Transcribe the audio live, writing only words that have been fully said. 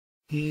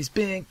He's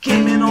been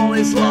gaming all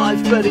his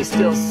life, but he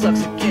still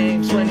sucks at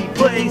games. When he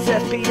plays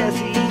FPS,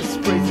 he uses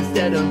sprays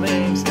instead of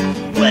aims.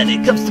 When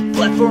it comes to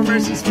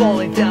platformers, he's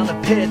falling down the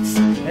pits.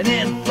 And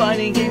in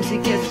fighting games, he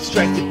gets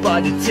distracted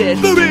by the tits.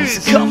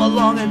 So come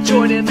along and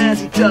join him as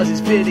he does his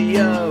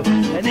video.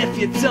 And if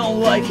you don't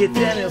like it,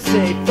 then he'll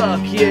say, fuck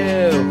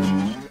you.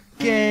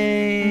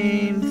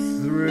 Game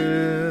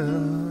through.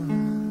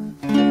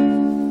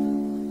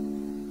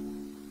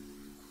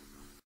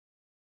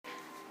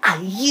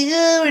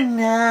 You're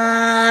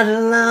not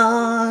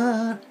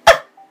alone.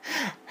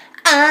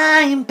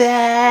 I'm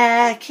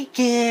back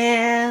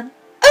again.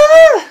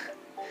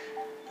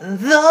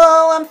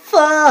 Though I'm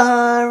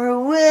far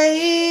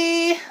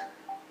away,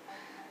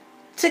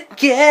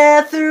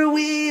 together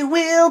we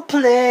will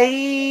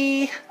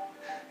play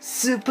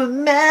Super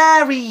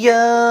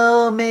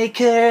Mario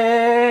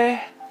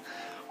Maker.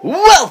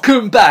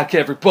 Welcome back,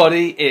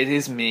 everybody. It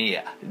is me,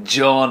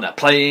 John,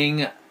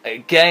 playing a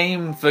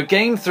game for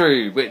Game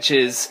Through, which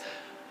is,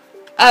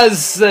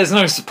 as there's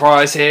no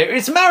surprise here,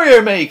 it's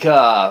Mario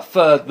Maker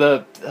for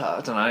the, I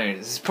don't know,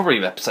 this is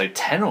probably episode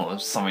 10 or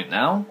something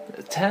now.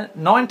 10,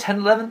 9, 10,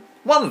 11?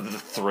 One of the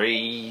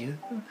three.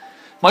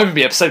 Might even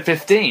be episode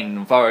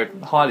 15, though I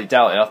highly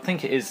doubt it. I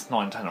think it is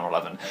 9, 10 or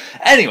 11.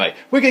 Anyway,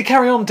 we're going to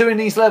carry on doing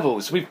these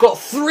levels. We've got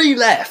 3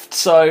 left,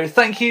 so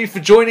thank you for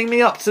joining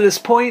me up to this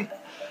point,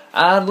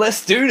 and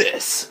let's do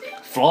this.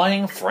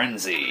 Flying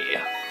Frenzy.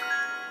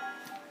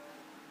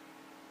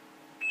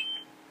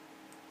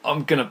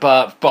 I'm gonna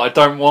burp, but I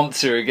don't want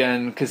to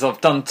again, because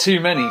I've done too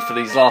many for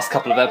these last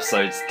couple of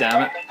episodes,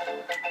 damn it.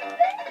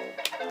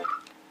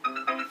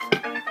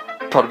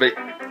 Pardon me.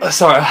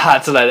 Sorry, I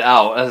had to let it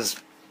out,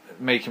 as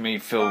making me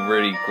feel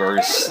really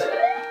gross.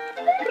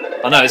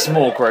 I know it's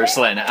more gross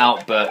letting it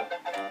out, but,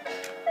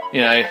 you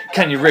know,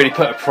 can you really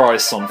put a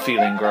price on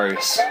feeling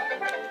gross?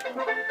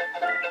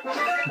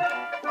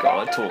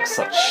 God, I talk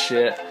such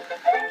shit.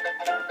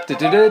 That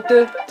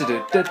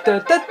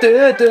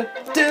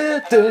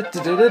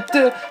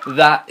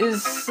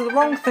is the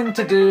wrong thing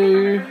to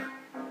do.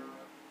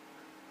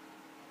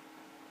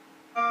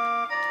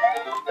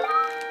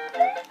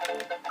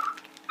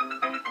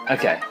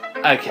 Okay.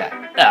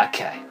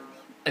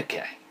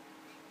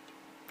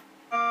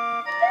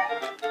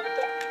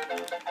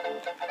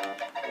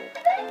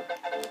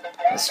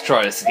 Let's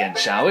try this again,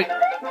 shall we?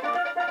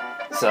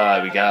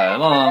 So we go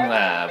along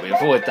there, we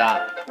avoid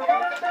that.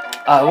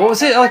 What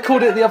was it I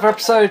called it the other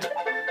episode?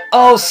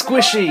 Oh,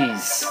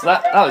 squishies!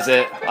 That was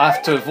it. I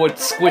have to avoid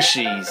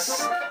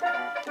squishies.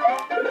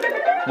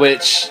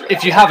 Which,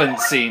 if you haven't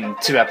seen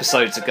 2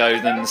 episodes ago,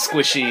 then the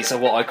squishies are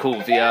what I call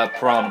the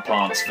piranha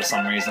plants for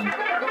some reason.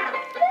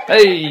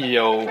 Hey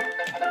yo!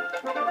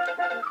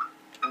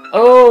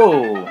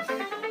 Oh!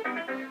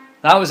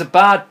 That was a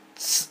bad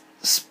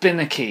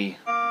spinnicky.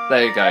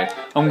 There you go.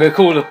 I'm going to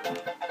call it...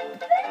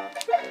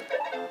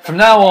 From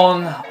now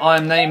on,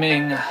 I'm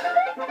naming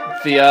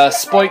the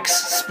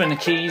spikes,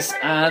 spinnakies,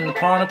 and the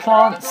piranha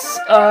plants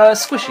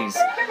squishies.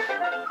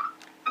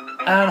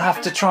 And I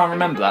have to try and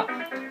remember that.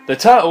 The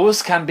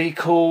turtles can be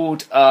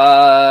called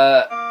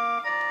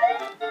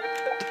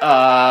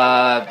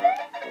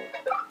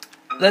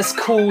let's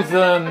call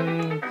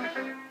them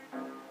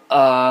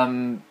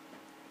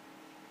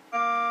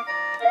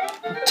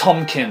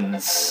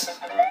Tomkins.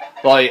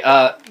 Like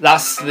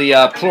that's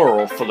the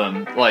plural for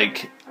them.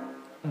 Like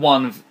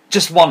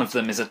just one of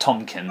them is a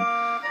Tomkin.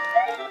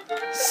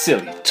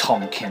 Silly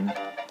Tomkin.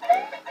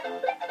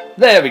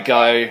 There we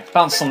go.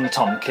 Bounce on the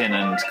Tomkin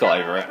and got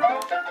over it.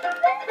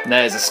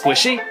 There's a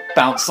squishy.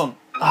 Bounce on.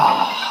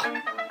 Ah, oh,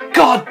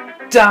 god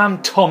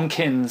damn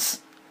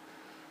Tomkins.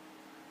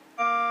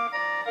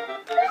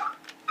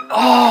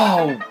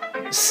 Oh,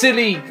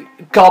 silly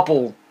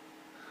Gobble.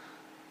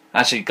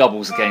 Actually,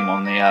 Gobble's a game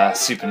on the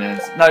Super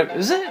NES. No,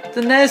 is it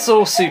the NES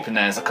or Super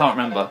NES? I can't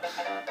remember.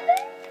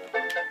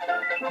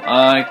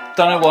 I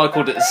don't know why I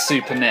called it the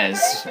Super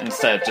NES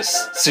instead of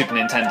just Super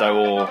Nintendo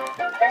or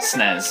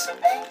SNES.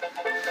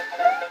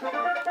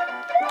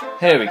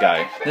 Here we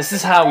go. This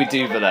is how we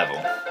do the level.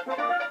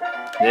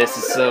 This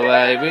is the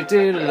way we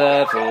do the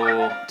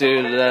level,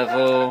 do the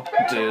level,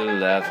 do the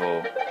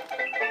level.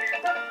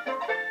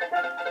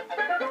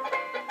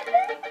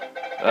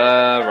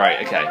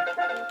 Right, okay.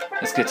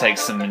 Let's go take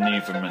some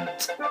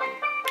maneuverment.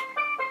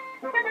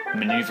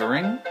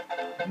 Maneuverment?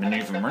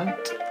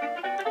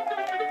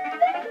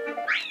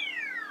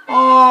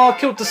 Oh, I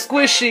killed the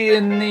squishy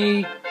and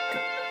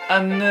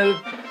the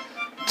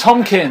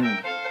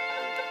Tomkin.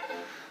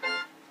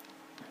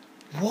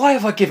 Why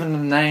have I given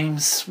them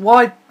names?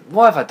 Why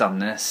have I done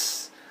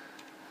this?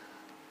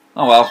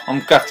 Oh well, I'm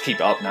gonna have to keep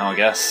it up now, I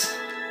guess.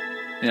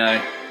 You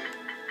know,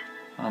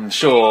 I'm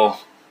sure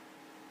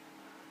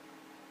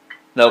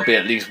there'll be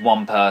at least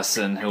one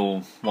person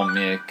who'll want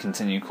me to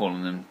continue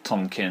calling them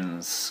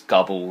Tomkins,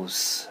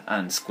 Gobbles,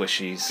 and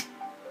Squishies.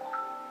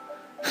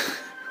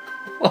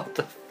 What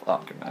the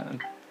fuck, man?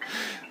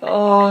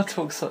 Oh, I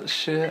talk such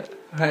shit.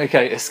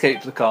 Okay,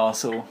 escape the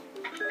castle.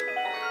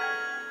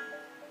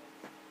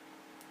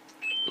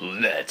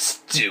 Let's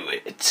do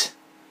it.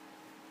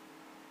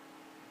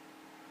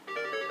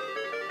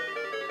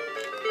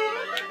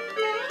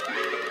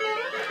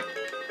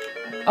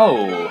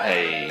 Oh,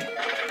 hey.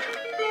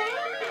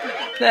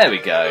 There we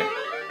go.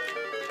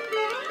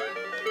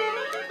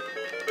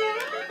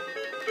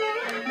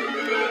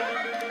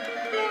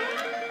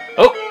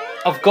 Oh,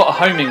 I've got a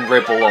homing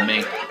ribble on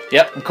me.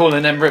 Yep, I'm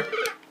calling them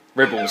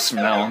ribbles from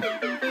now on.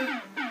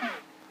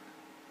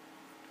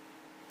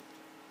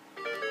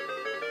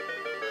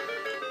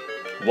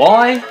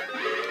 Why?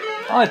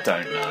 I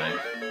don't know.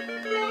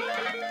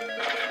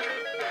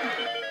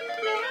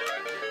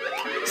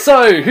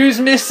 So, who's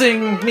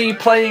missing me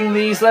playing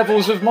these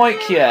levels with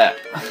Mike yet?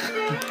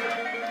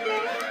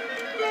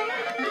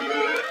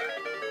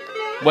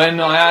 When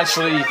I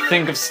actually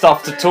think of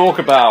stuff to talk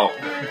about.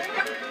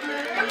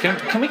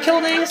 Can we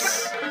kill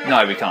these?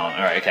 No, we can't.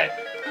 Alright, okay.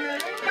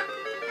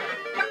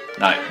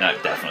 No,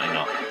 definitely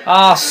not.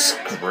 Ah,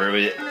 screw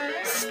it.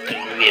 Screw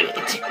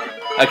it.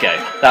 Okay,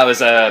 that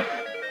was a...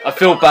 I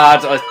feel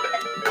bad. I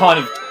kind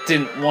of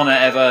didn't want to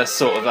ever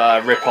sort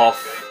of rip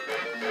off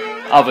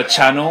other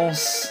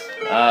channels.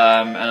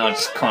 And I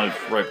just kind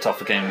of ripped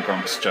off a Game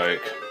Grumps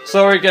joke.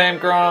 Sorry, Game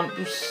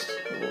Grumps.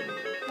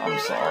 I'm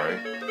sorry.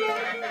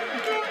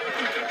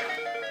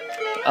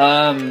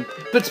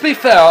 But to be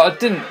fair, I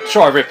didn't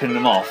try ripping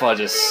them off. I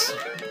just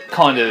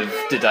kind of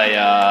did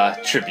a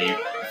tribute,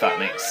 if that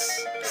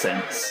makes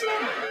sense.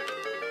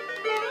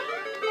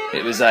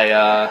 It was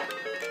a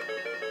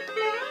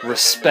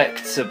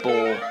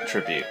respectable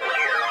tribute.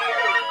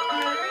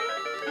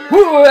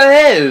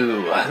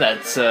 Whoa!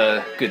 That's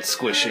a good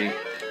squishy.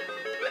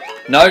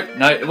 No,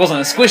 it wasn't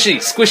a squishy.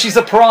 Squishies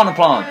are piranha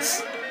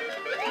plants.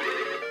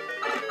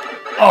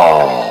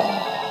 Oh.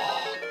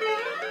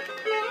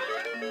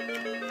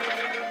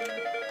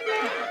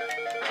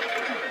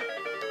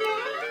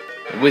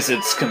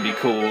 Wizards can be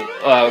cool.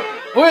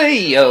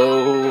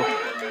 Wayo!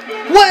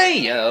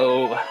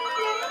 Wayo!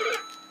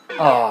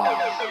 Oh.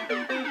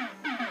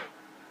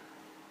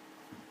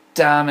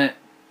 Damn it.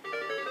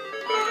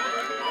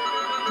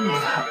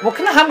 What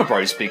can a Hammer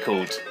Bros be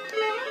called?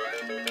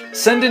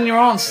 Send in your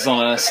answers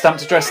on a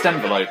stamped addressed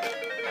envelope.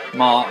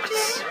 Marked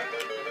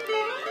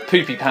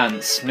Poopy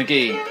Pants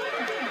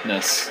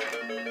McGee-ness.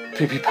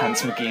 Poopy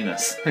Pants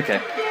McGee-ness.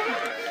 Okay.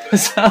 It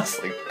sounds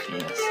like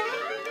penis.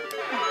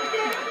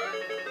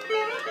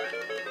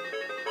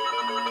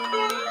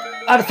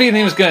 I had a feeling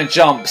he was going to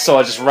jump, so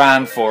I just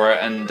ran for it,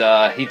 and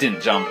he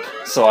didn't jump.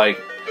 So I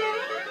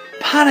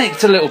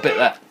panicked a little bit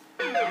there.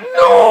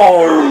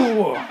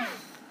 No!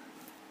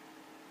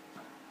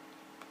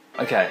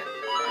 Okay.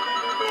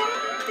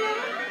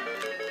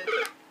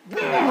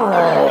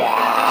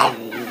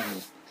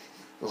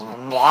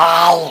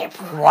 My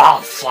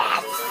precious.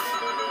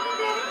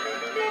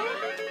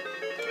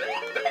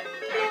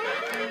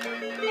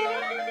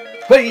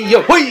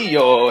 Hey-yo,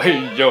 hey-yo,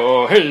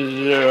 hey-yo,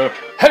 hey-yo,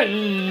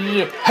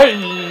 hey,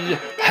 hey,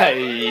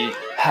 hey,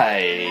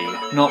 hey.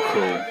 Not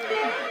cool.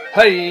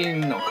 Hey,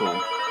 not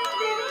cool.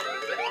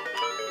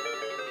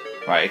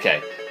 Right,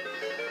 okay.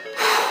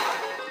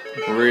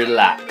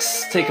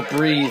 Relax. Take a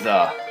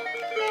breather.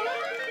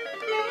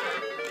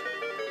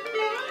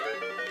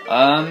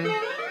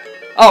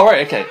 Oh,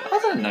 right, okay. I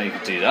didn't know you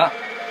could do that.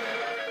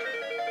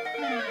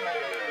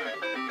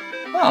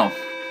 Oh.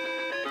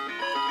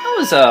 That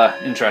was,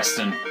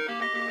 interesting.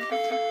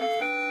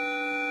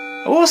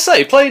 I will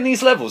say, playing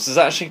these levels has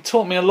actually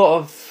taught me a lot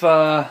of,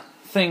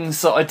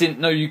 things that I didn't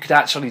know you could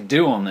actually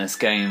do on this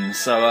game,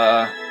 so,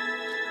 I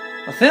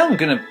think I'm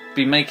gonna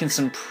be making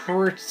some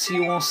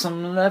pretty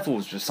awesome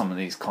levels with some of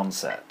these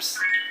concepts.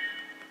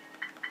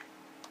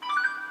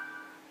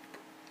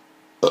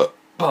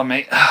 Pardon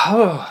me.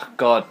 Oh,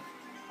 God.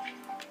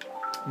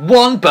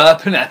 One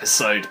burp an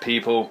episode,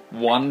 people.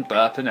 One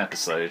burp an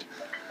episode.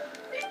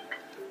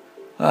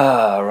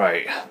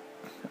 Right.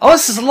 Oh,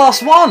 this is the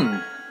last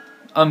one!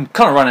 I'm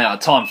kind of running out of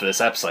time for this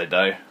episode,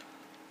 though.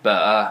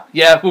 But,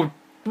 yeah, we'll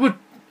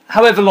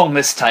however long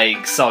this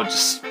takes, I'll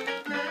just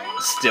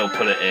still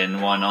put it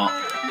in, why not?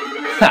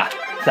 Ha!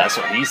 That's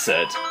what he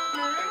said.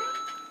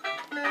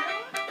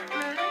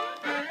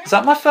 Is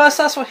that my first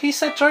That's What He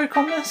Said joke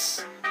on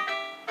this?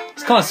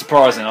 It's kind of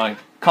surprising, I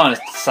kind of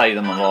say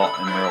them a lot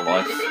in real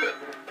life.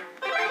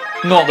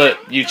 Not that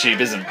YouTube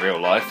isn't real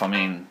life, I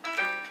mean,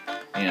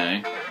 you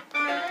know.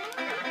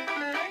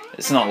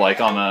 It's not like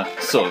I'm a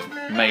sort of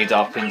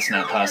made-up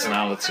internet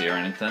personality or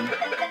anything.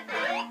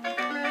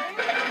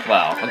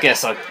 Well, I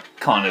guess I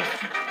kind of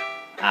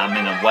am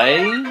in a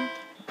way.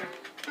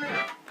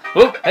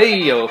 Oh, hey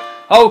yo!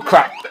 Oh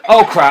crap!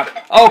 Oh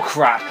crap! Oh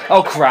crap!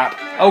 Oh crap!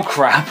 Oh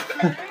crap!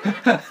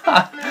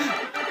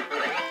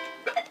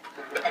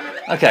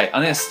 Okay,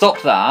 I'm gonna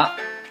stop that.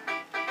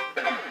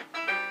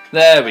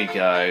 There we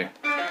go.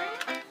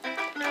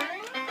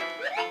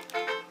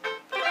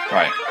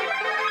 Right.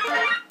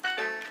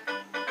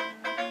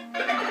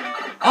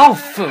 Oh,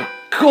 for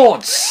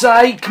God's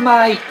sake,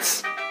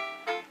 mate!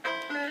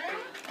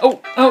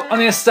 Oh, I'm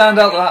gonna stand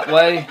out that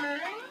way.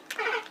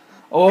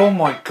 Oh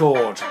my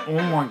God, oh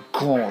my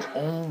God,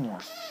 oh my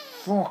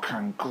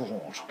fucking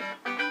God.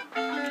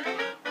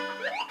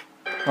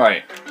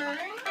 Right,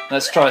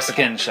 let's try this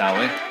again, shall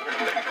we?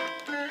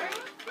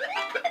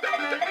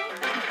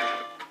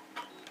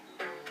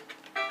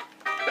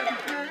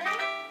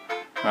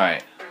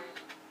 Right.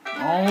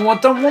 Oh, I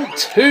don't want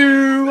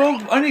two.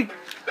 Oh, only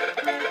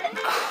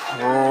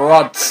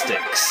crud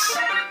sticks.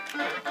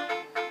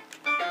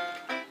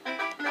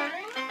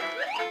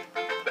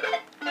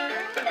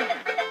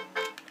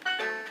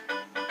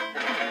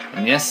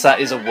 And yes, that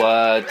is a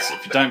word.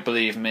 If you don't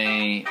believe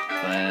me,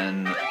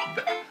 then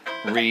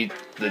read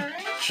the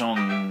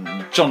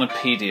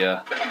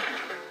Jonopedia,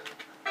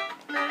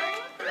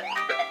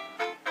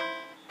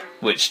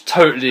 which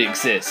totally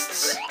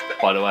exists,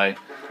 by the way.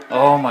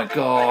 Oh my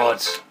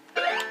god.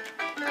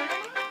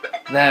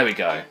 There we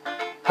go.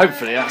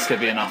 Hopefully that's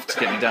going to be enough to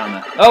get me down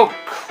there. Oh,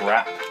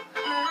 crap.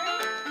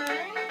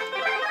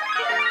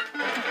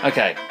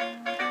 Okay.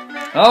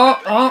 Oh,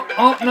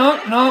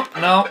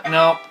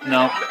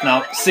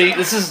 no. See,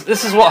 this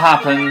is what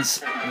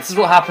happens. This is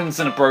what happens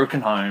in a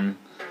broken home.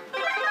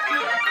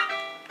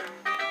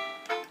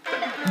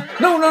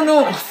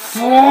 No.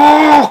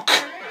 Fuck!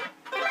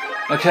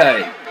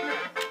 Okay.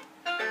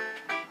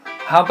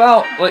 How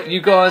about, like,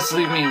 you guys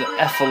leave me the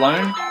F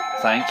alone?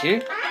 Thank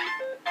you.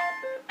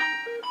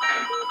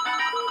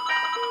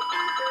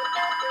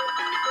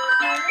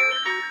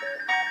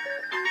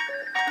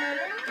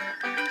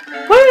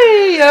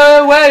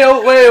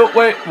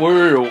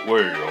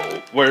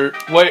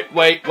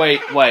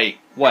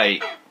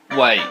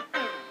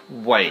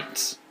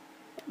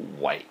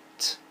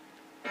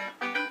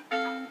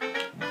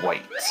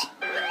 Wait.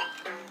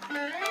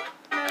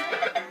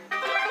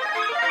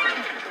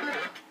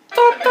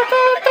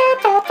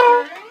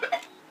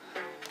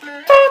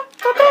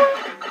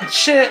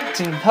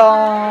 Shitting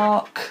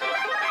Park.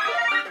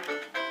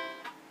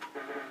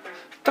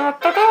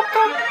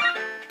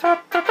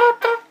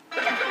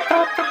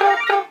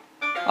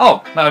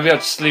 Oh, maybe I'll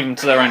just leave them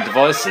to their own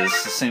devices.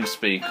 It seems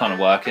to be kind of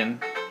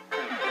working.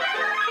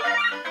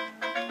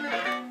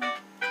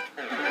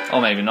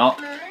 Or maybe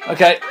not.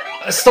 Okay,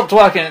 it stopped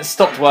working, it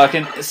stopped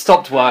working, it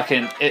stopped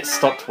working, it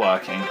stopped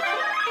working.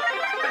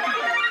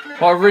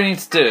 What I really need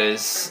to do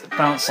is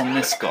bounce on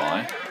this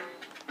guy.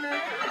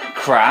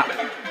 Crap.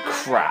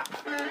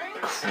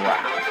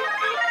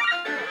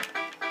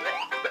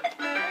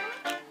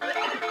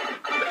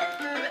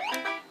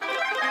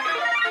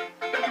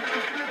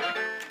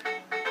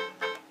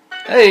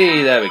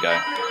 Hey, there we go.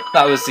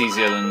 That was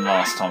easier than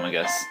last time, I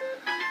guess.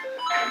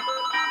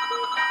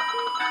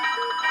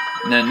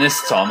 And then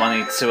this time I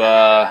need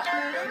to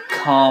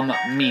calm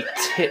me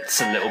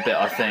tits a little bit,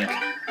 I think.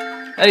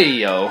 Hey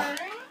yo.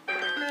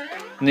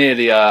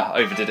 Nearly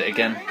overdid it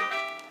again.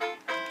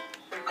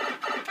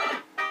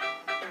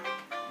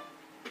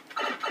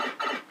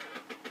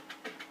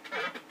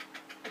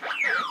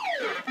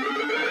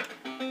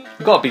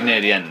 We've got to be near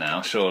the end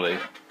now, surely.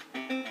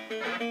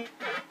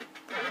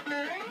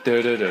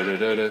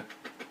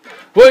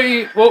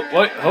 Wait,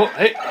 oh,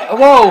 hey,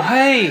 whoa,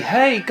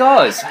 hey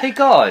guys,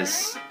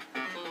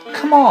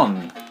 come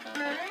on,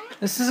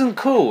 this isn't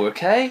cool,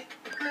 okay?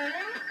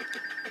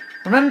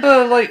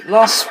 Remember, like,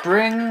 last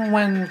spring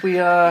when we,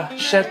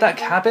 shared that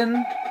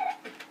cabin?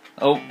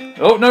 Oh,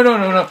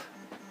 no.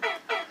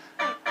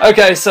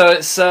 Okay, so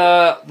it's,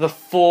 the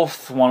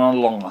fourth one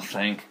along, I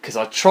think, because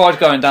I tried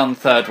going down the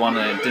third one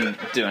and it didn't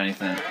do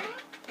anything.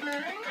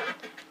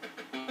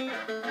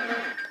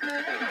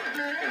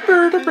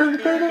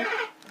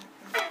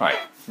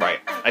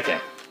 Right, okay.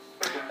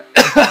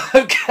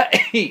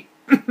 Okay.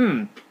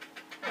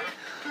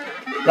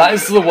 That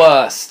is the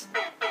worst.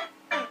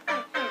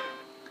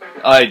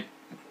 I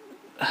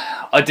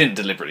didn't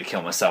deliberately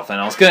kill myself then.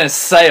 I was going to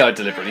say I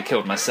deliberately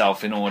killed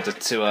myself in order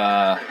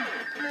to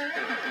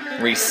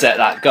reset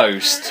that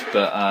ghost,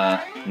 but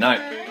no,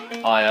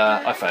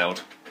 I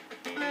failed.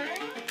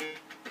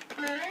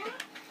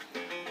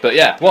 But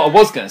yeah, what I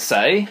was going to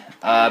say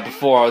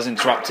before I was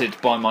interrupted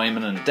by my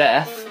imminent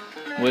death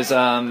was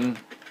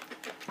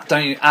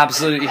don't you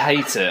absolutely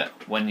hate it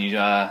when you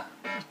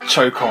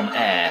choke on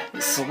air?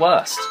 It's the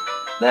worst.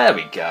 There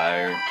we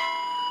go.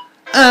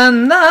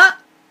 And that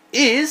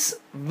is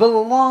the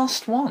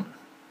last one.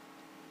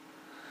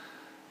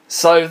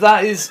 So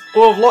that is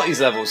all of Lottie's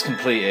levels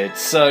completed.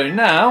 So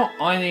now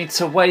I need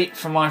to wait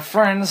for my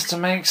friends to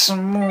make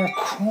some more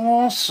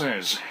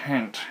courses.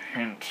 Hint,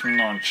 hint,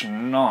 nudge,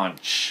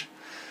 nudge.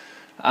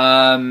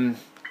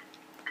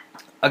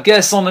 I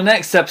guess on the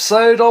next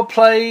episode I'll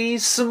play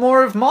some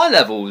more of my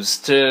levels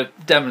to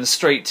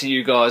demonstrate to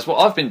you guys what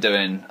I've been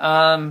doing.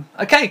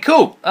 Okay,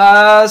 cool.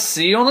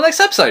 See you on the next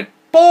episode.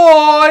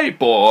 Bye!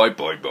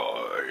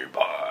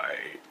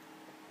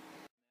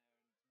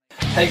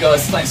 Hey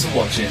guys, thanks for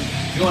watching.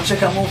 If you want to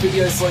check out more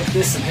videos like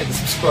this, then hit the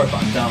subscribe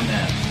button down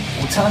there.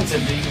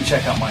 Alternatively, you can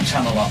check out my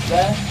channel up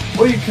there,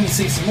 or you can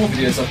see some more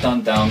videos I've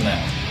done down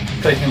there.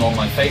 Clicking on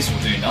my face will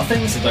do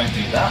nothing, so don't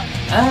do that.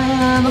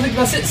 And I think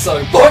that's it,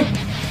 so bye!